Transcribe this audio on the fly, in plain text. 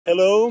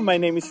Hello, my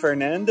name is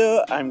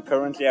Fernando. I'm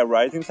currently a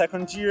rising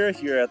second year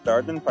here at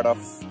Darden, part of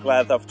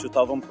class of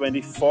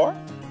 2024.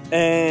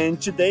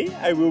 And today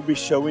I will be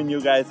showing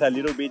you guys a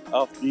little bit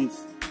of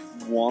this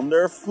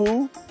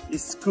wonderful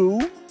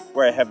school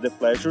where I have the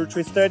pleasure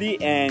to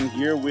study. And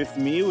here with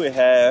me we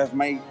have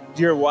my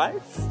dear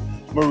wife,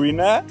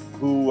 Marina,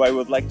 who I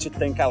would like to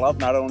thank a lot,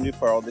 not only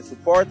for all the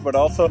support, but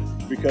also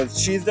because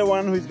she's the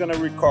one who is gonna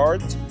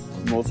record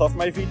most of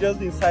my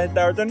videos inside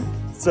Darden.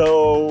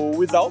 So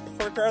without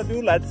further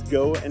ado, let's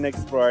go and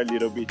explore a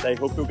little bit. I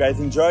hope you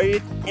guys enjoy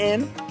it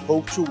and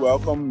hope to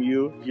welcome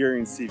you here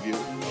in Seaview.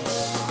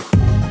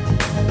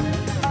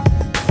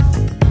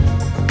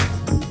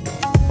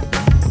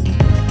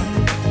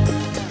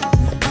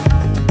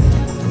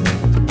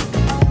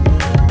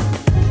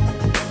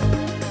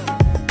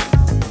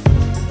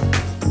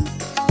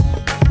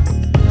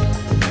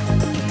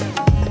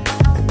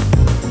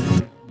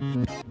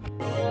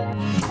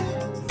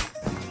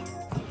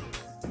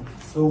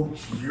 So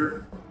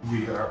here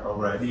we are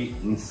already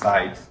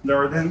inside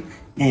Darden,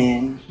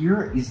 and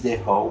here is the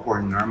hall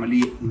where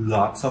normally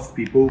lots of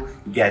people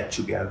get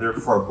together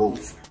for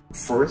both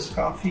first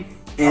coffee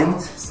and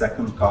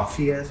second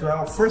coffee as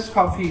well. First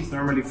coffee is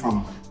normally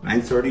from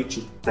 9:30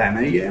 to 10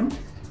 a.m.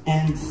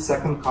 and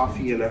second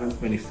coffee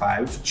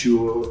 11:25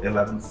 to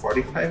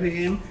 11:45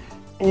 a.m.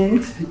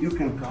 And you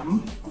can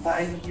come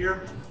by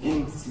here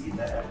and see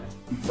that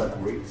it's a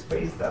great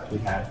space that we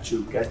have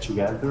to get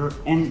together,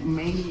 and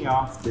many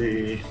of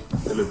the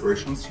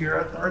celebrations here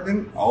at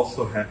Darden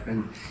also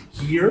happen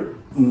here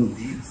in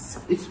this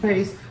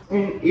space.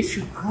 And if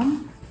you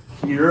come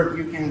here,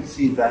 you can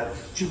see that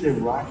to the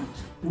right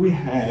we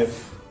have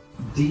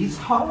this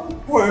hall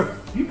where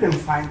you can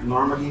find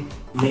normally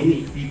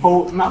many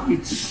people. Now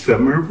it's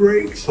summer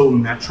break, so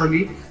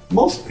naturally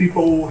most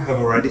people have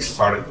already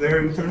started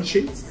their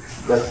internships.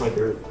 That's why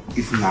there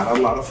is not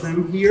a lot of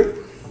them here.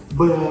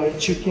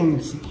 But you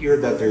can see here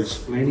that there's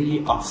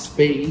plenty of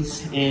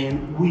space,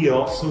 and we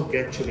also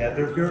get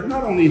together here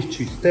not only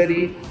to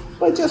study,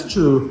 but just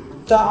to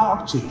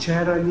talk, to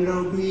chat a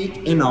little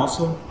bit, and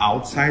also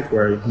outside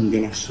where I'm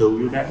gonna show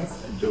you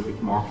guys a little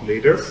bit more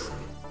later.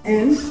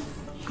 And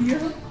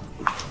here,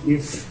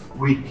 if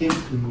we keep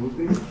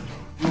moving,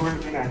 we're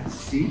gonna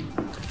see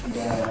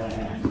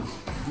that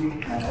we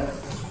have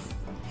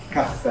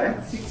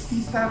Café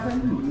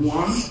 67,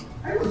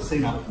 I would say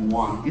not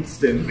one, it's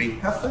the main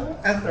cafe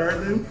at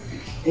Darden,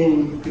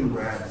 and you can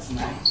grab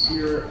snacks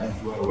here as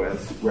well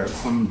as grab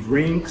some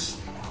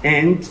drinks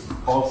and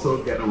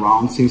also get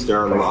around since there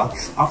are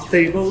lots of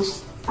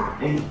tables.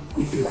 And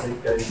if you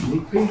take a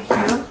sneak peek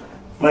here,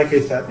 like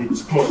I said,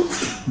 it's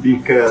closed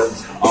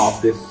because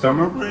of the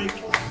summer break,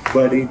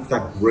 but it's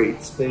a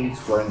great space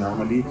where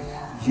normally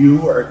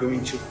you are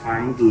going to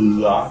find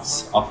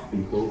lots of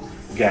people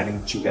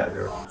getting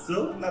together.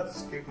 So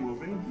let's keep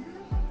moving.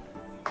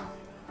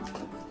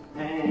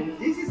 And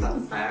this is a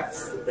map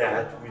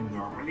that we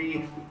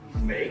normally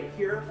make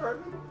here at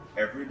Darden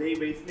every day,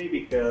 basically,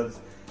 because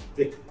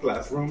the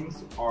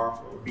classrooms are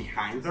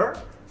behind there.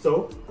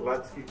 So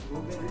let's keep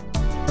moving.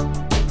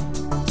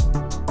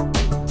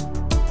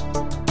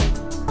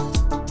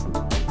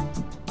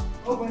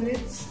 Oh, and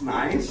it's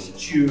nice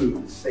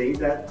to say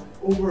that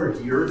over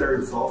here there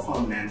is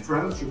also an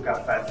entrance to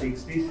Café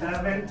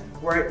 67,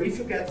 where if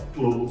you get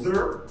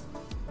closer,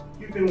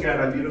 you can get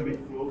a little bit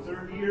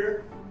closer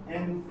here.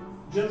 And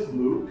just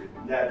look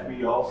that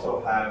we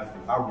also have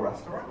a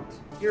restaurant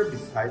here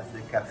besides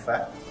the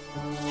cafe.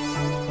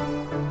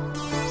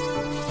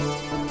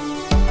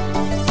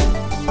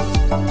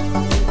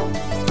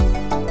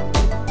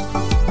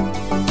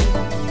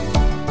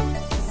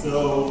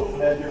 So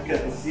as you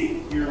can see,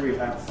 here we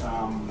have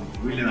some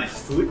really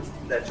nice food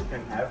that you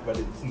can have, but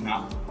it's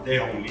not the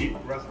only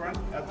restaurant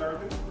at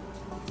Darden.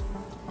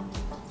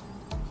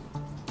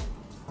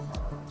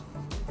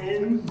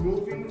 And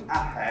moving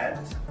ahead,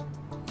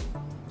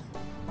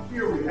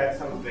 here we have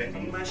some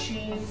vending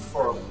machines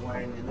for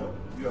when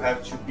you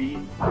have to be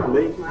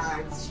late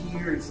nights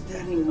here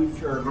studying with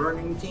your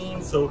learning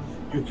team, so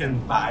you can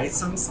buy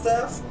some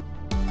stuff.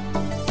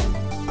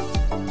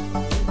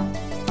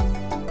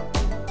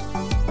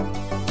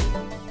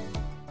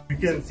 You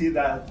can see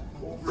that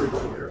over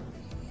here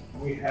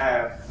we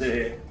have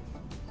the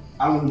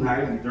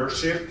Alumni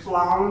Leadership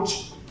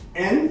Lounge,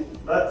 and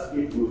let's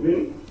keep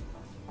moving.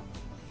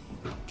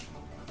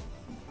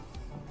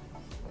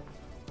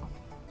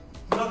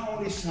 Not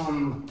only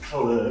some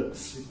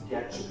clubs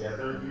get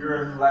together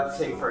here, let's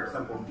say for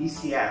example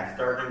DCF,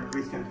 Darden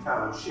Christian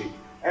Fellowship.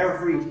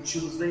 Every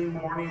Tuesday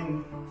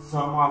morning,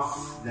 some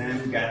of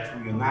them get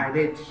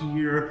reunited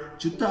here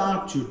to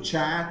talk, to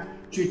chat,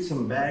 to eat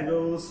some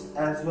bagels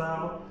as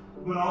well.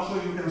 But also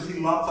you can see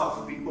lots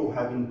of people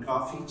having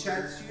coffee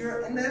chats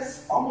here, and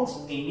that's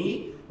almost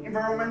any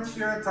environment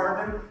here at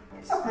Darden.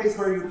 It's a place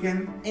where you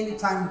can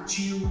anytime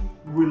chill,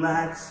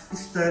 relax,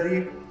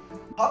 study,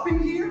 hop in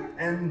here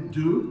and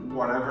do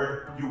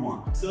whatever you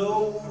want.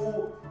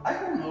 So I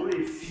don't know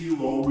if you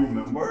all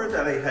remember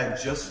that I had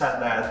just said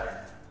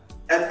that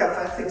At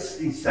Café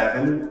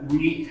 67,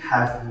 we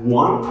have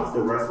one of the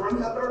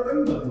restaurants at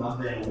Darden, but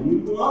not the only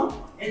one.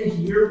 And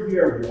here we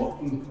are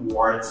walking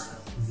towards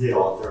the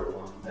other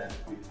one that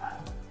we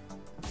have.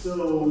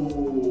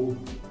 So,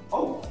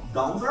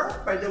 down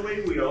there, by the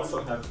way, we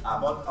also have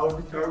Abbott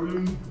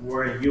Auditorium,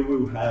 where you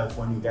will have,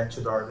 when you get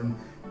to Darden,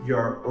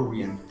 your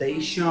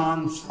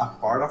orientations, a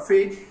part of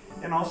it.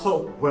 And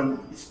also when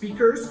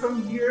speakers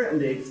come here and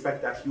they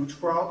expect a huge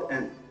crowd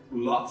and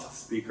lots of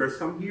speakers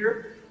come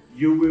here,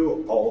 you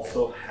will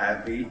also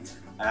have it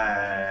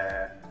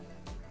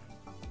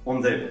on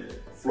the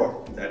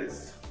floor that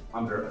is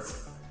under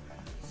us.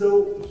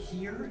 So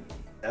here,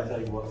 as I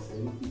was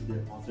saying, is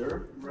the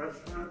other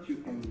restaurant. You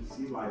can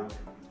see like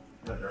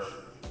that there are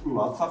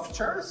lots of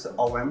chairs,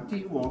 all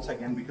empty, once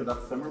again because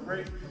of summer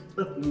break.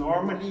 But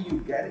normally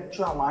you get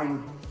into a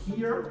line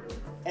here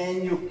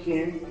and you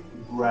can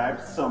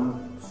grab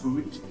some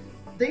food.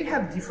 They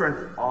have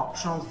different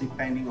options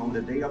depending on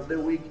the day of the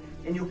week,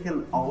 and you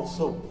can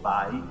also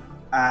buy,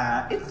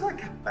 it's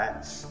like a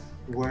pass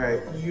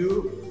where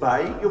you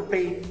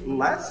pay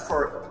less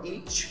for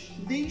each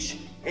dish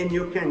and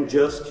you can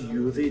just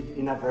use it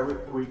in a very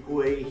quick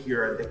way.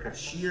 Here at the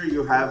cashier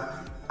you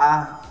have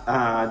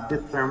a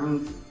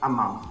determined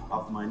amount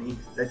of money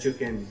that you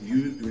can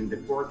use during the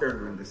quarter,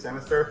 during the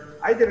semester.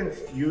 I didn't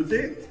use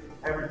it.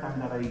 Every time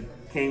that I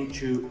came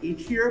to eat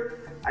here,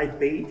 I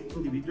paid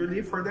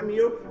individually for the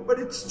meal, but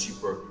it's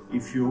cheaper.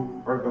 If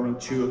you are going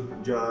to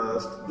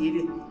just eat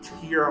it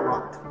here a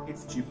lot,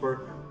 it's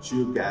cheaper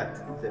to get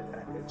the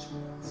package.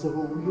 So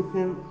you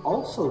can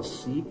also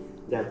see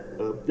that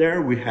up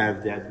there we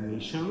have the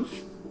admissions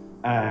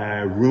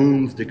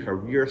rooms, the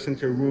career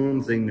center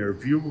rooms, the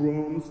interview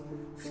rooms.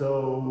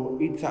 So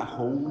it's a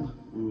whole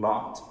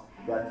lot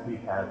that we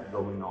have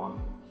going on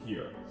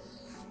here.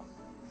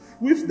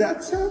 With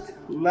that said,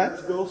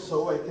 let's go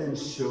so I can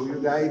show you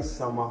guys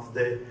some of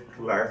the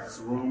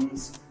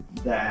classrooms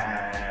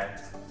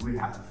that we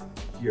have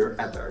here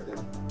at Darden.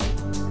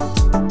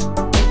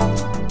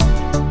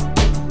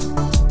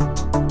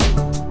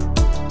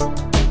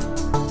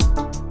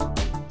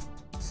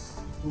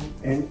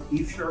 And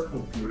if your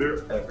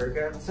computer ever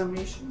gets some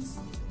issues,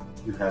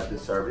 you have the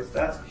service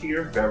desk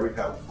here, very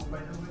helpful by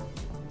the way.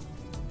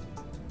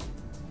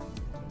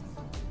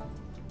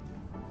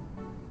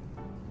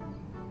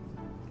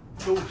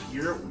 So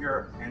here we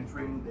are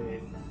entering the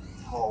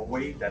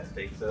hallway that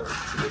takes us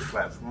to the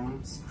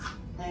classrooms,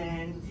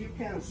 and you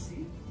can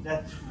see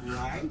that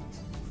right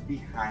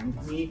behind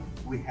me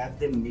we have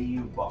the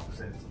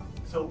mailboxes.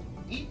 So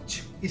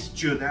each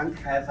student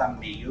has a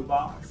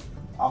mailbox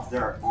of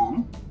their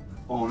own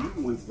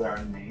with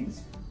their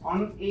names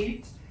on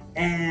it,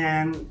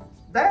 and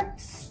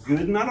that's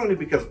good not only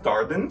because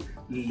Darden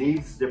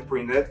leaves the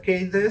printed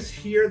cases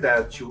here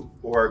that you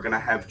are gonna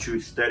have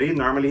to study.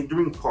 Normally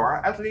during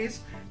core at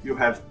least, you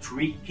have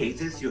 3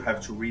 cases you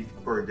have to read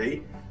per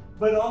day,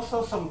 but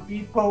also some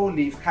people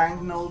leave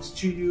kind notes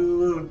to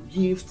you,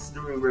 gifts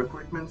during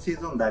recruitment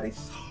season that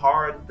is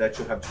hard, that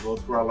you have to go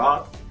through a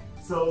lot.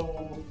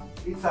 So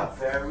it's a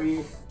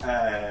very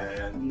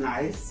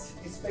nice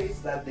space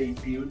that they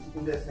built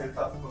in the sense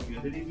of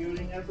community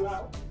building as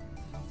well.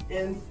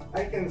 And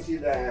I can see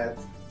that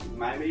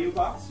my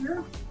mailbox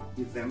here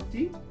is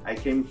empty. I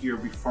came here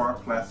before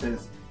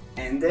classes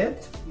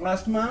ended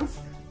last month,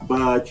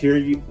 but here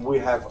we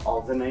have all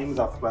the names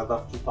of class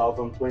of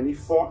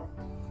 2024.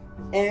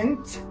 And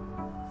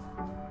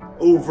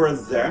over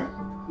there,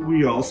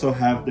 we also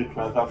have the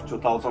class of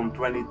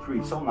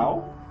 2023. So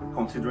now,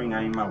 considering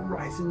I'm a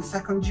rising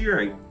second year,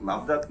 I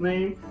love that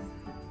name,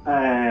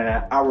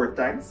 our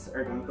tags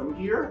are gonna come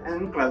here,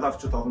 and class of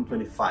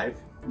 2025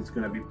 is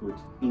gonna be put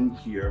in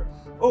here.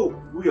 Oh,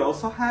 we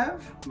also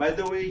have, by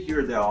the way,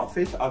 here the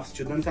Office of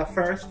Student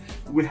Affairs.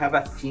 We have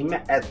a team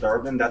at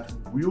Darden that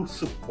will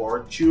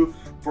support you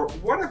for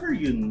whatever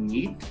you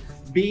need,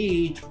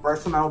 be it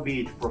personal,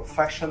 be it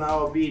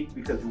professional, be it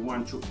because you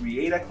want to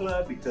create a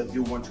club, because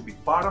you want to be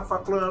part of a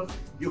club.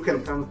 You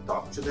can come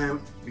talk to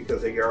them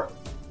because they are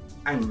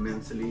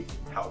immensely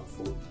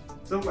helpful.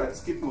 So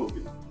let's keep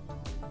moving.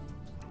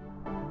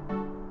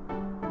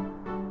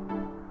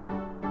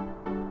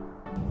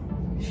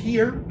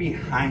 Here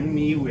behind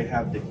me we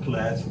have the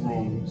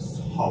classrooms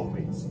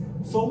hallways.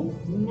 So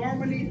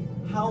normally,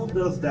 how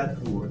does that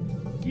work?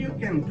 You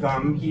can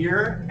come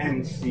here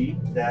and see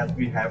that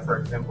we have, for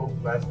example,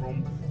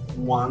 classroom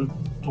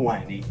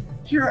 120.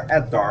 Here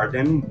at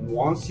Darden,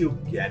 once you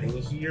get in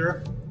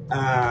here,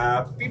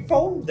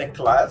 people, the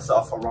class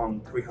of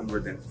around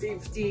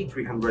 350,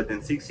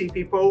 360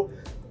 people,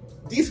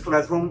 this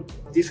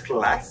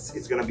class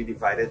is gonna be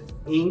divided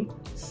in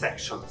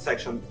sections.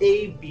 Section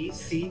A, B,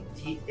 C,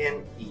 D,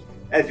 and E.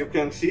 As you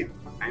can see,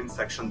 I'm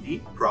section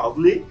D,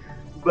 probably,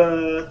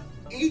 but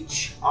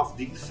each of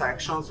these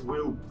sections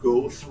will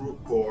go through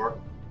core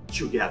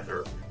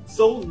together.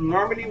 So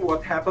normally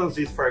what happens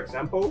is, for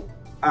example,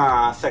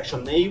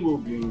 Section A will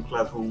be in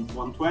classroom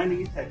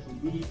 120, section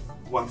B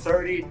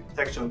 130,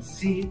 section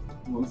C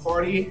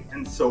 140,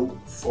 and so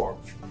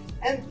forth.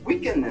 And we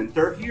can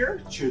enter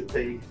here to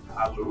take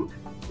a look.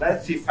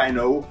 Let's see if I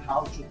know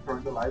how to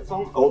turn the lights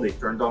on. Oh, they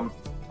turned on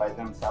by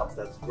themselves,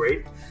 that's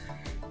great.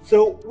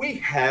 So we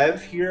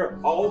have here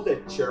all the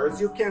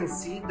chairs. You can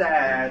see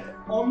that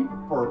on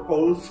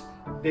purpose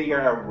they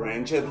are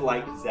arranged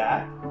like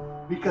that,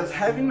 because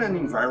having an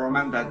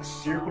environment that's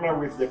circular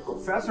with the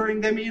professor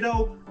in the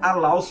middle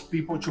allows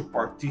people to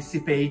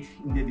participate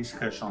in the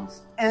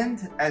discussions.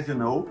 And as you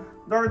know,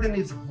 Darden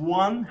is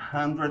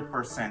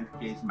 100%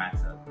 case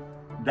method.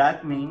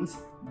 That means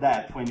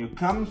that when you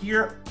come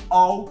here,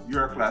 all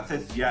your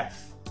classes,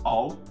 yes,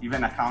 all,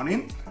 even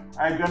accounting,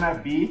 are gonna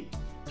be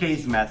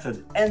case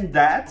method. And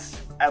that's,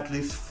 at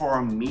least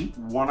for me,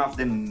 one of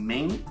the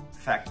main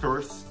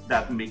factors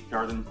that make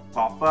Darden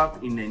pop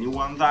up in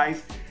anyone's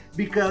eyes,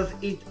 because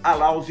it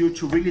allows you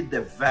to really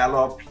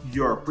develop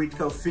your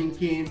critical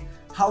thinking,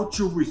 how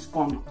to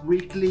respond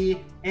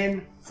quickly,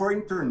 and for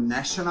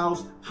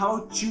internationals,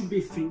 how to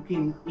be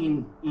thinking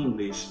in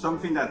English,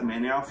 something that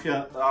many of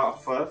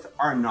us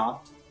are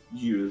not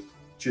used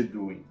to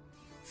doing.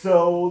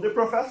 So the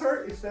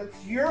professor sits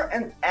here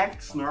and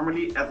acts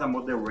normally as a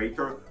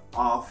moderator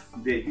of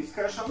the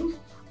discussions,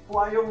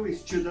 while the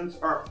students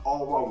are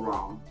all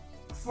around.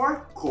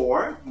 For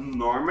core,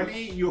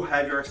 normally you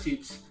have your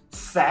seats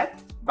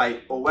set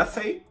by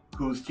OSA,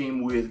 whose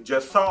team we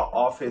just saw,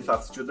 Office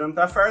of Student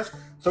Affairs.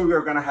 So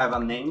you're gonna have a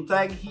name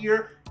tag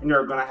here and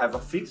you're gonna have a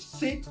fixed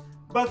seat.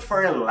 But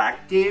for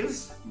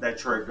electives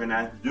that you're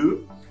gonna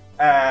do,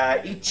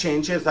 it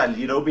changes a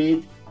little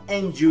bit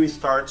and you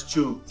start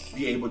to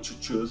be able to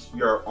choose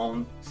your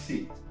own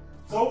seat.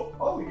 So,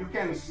 you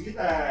can see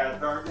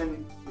that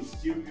Darden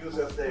still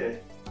uses the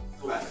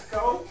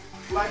classical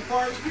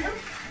blackboard here.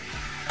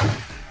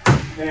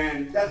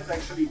 And that's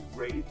actually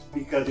great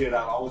because it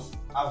allows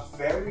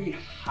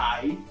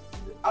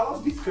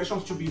allows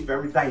discussions to be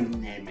very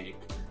dynamic.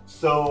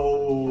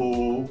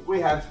 So we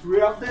have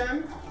 3 of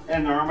them,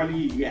 and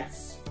normally,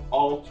 yes,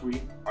 all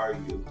 3 are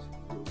used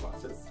in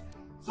classes.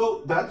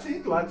 So that's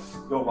it, let's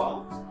go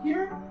out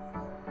here.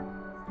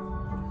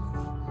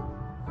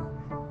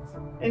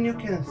 And you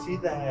can see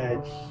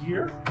that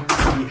here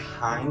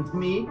behind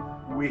me,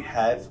 we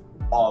have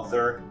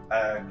other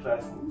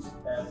classrooms,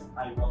 as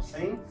I was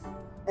saying.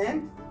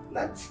 And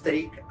let's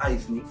take a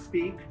sneak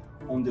peek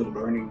on the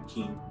learning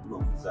team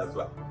rooms as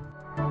well.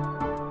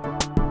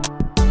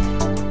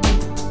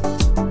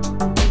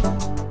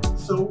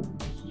 So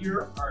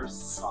here are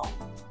some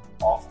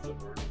of the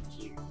learning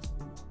team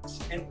rooms.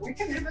 And we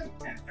can even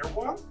enter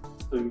one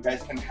so you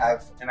guys can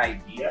have an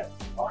idea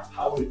of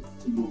how it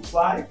looks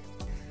like.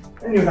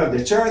 And you have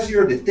the chairs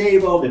here, the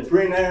table, the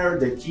printer,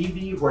 the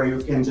TV where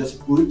you can just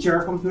put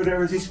your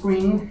computer as a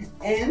screen.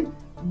 And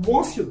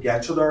once you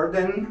get to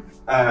Darden,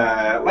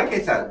 like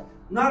I said,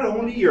 not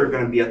only you're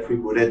going to be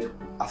attributed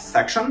a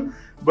section,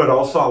 but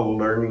also a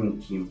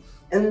learning team.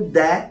 And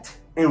that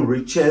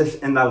enriches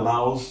and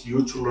allows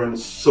you to learn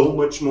so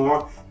much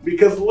more,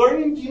 because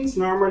learning teams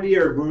normally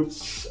are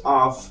groups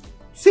of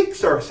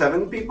 6 or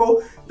 7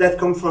 people that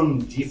come from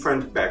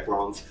different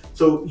backgrounds.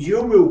 So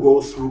you will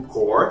go through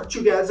core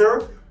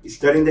together,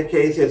 studying the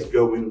cases,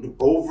 going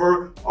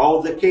over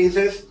all the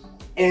cases.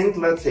 And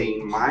let's say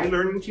in my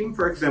learning team,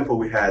 for example,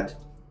 we had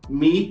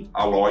me,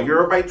 a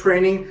lawyer by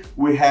training,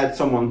 we had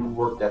someone who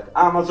worked at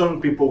Amazon,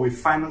 people with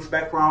finance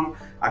background,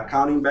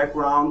 accounting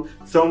background,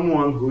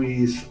 someone who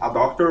is a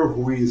doctor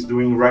who is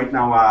doing right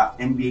now a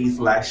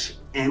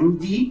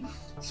MBA/MD,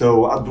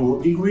 so a dual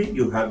degree.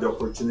 You have the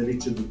opportunity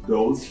to do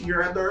those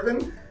here at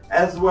Darden,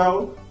 as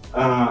well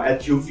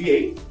at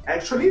UVA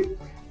actually.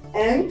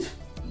 And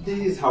this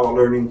is how a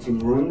learning team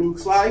room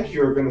looks like.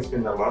 You're going to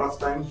spend a lot of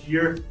time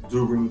here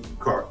during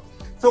core.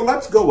 So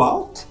let's go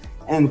out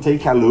and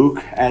take a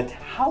look at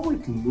how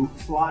it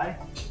looks like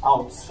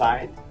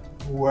outside,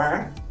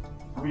 where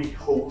we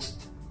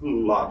host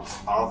lots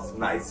of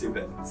nice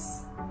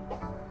events.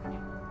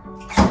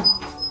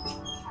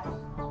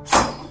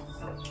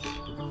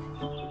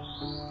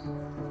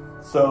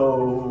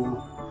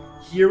 So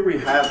here we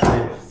have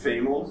the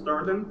famous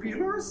Darden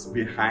pillars.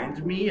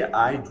 Behind me,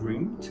 I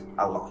dreamed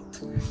a lot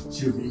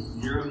to be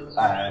here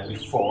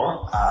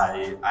before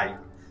I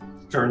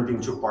turned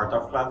into part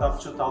of class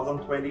of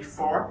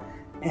 2024.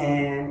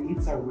 And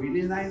it's a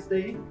really nice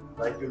day.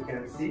 Like you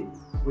can see,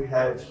 we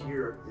have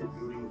here the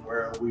building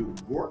where we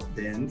work,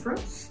 the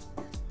entrance.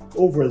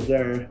 Over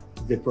there,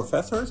 the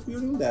professor's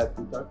building that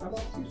we talked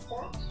about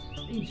before.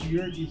 And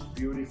here, this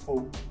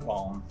beautiful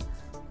lawn.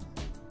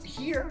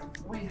 Here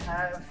we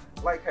have,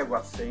 like I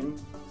was saying,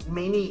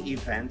 many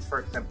events, for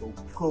example,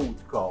 code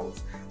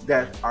calls,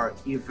 that are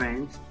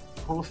events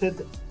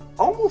hosted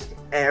almost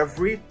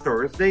every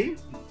Thursday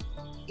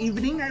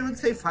evening, I would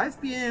say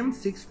 5 p.m.,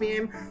 6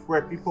 p.m.,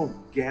 where people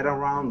get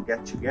around,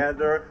 get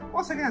together,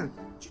 once again,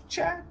 to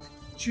chat,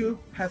 to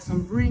have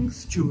some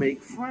drinks, to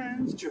make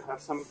friends, to have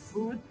some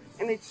food,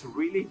 and it's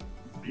really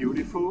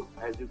beautiful,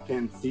 as you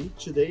can see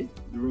today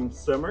during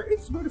summer.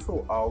 It's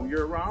beautiful all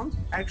year round.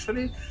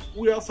 Actually,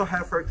 we also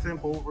have, for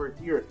example, over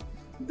here,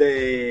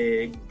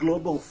 the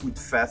Global Food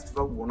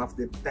Festival, one of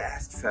the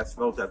best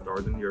festivals at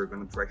Darden. You're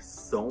gonna try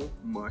so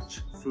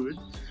much food.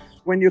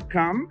 When you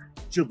come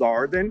to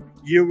Darden,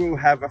 you will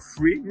have a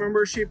free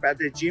membership at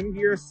the gym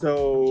here.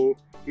 So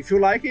if you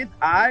like it,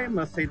 I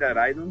must say that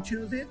I don't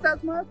choose it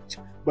that much,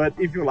 but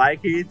if you like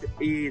it,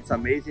 it's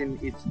amazing.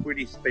 It's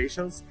pretty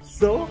spacious.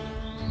 So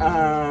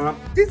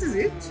this is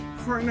it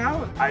for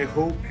now. I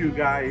hope you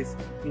guys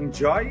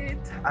enjoy it.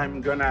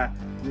 I'm gonna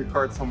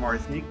record some more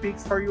sneak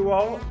peeks for you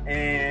all,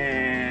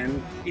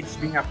 and it's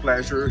been a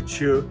pleasure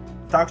to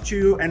talk to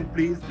you, and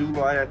please do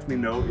let me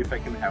know if I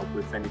can help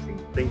with anything.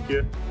 Thank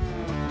you.